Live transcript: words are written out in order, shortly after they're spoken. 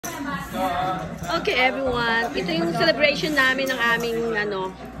Okay, everyone. Ito yung celebration namin ng aming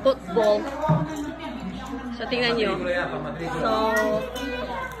football. So, tingnan nyo. So,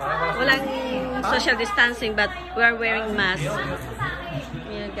 walang social distancing but we're wearing masks.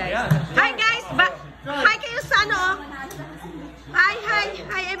 Ayan, guys. Hi, guys! Hi kayo sa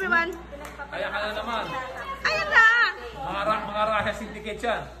Hi, everyone. Kaya ka na naman. Ayan na! Mga raha syndicate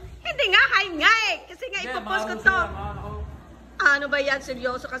yan. Hindi nga, hi nga eh. Kasi nga ipopost ko to. Ano ba yan?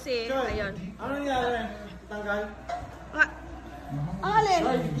 Seryoso kasi. Ayun. Ano nangyari? Tanggal? Ang alin?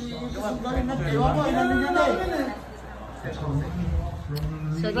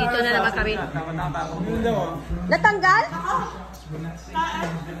 So dito na naman kami. Natanggal?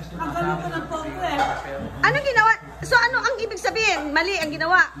 Anong ginawa? So ano ang ibig sabihin? Mali ang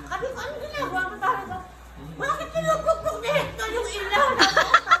ginawa? Ano ginagawa mo tayo? Bakit pinupukpok ni Hector yung ilaw?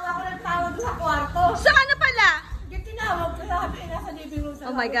 Tawa ko ng tawa doon sa kwarto. So ano pala? Yung tinawag ko sabi, nasa living room.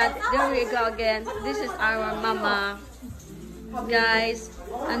 Oh my God, there we go again. This is our mama. Guys,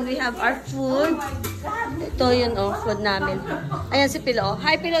 and we have our food. Ito yun food namin. Ayan si Pilo.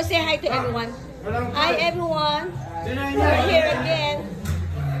 Hi Pilo, say hi to everyone. Hi everyone. We're here again.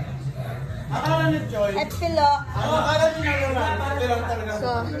 At Pilo.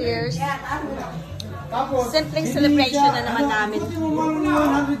 So here's simpleng celebration na naman namin.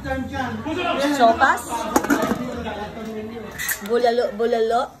 Sopas.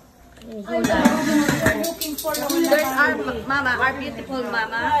 Bulalo. There's our mama, our beautiful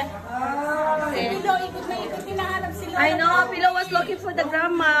mama. I know, Pilo was looking for the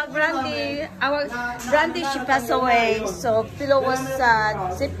grandma, Grandy. Our Grandy, she passed away. So, Pilo was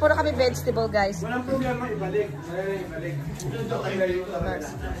sad. Puro kami vegetable, guys. Walang problema, ibalik.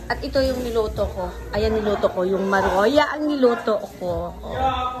 At ito yung niluto ko. Ayan niluto ko. Yung maroya ang niluto ko.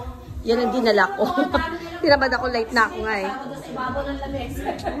 Yan ang dinala ko. Tinamad ako, late na ako nga eh.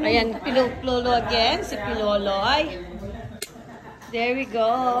 Ayan, Pilolo again. Si Piloloy. There we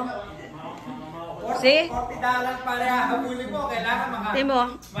go. See? Tingnan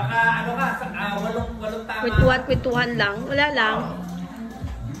mo. Kwentuhan lang. Wala lang.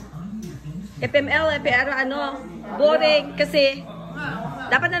 FML, pero boring kasi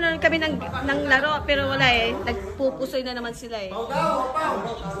dapat nanonood kami ng laro pero wala eh. Nagpupusoy na naman sila eh.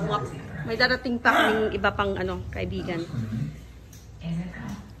 May darating pa kaming iba pang kaibigan.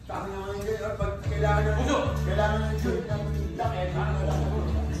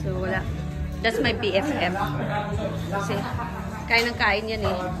 So wala. That's my BFF. Kasi kain ng kain yan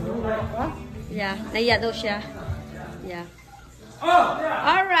eh. Yeah, naiya daw siya. Yeah.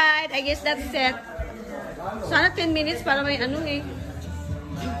 Alright, I guess that's it. Sana 10 minutes para may eh.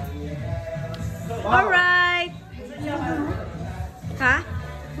 Alright. Ha?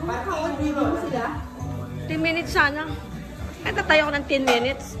 10 minutes sana. Kaya tatayo ko ng 10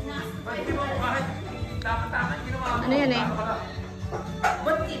 minutes. Ano yan eh?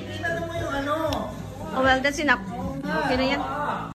 Ba't itinanong mo yung Oh well, that's enough. Okay na yan.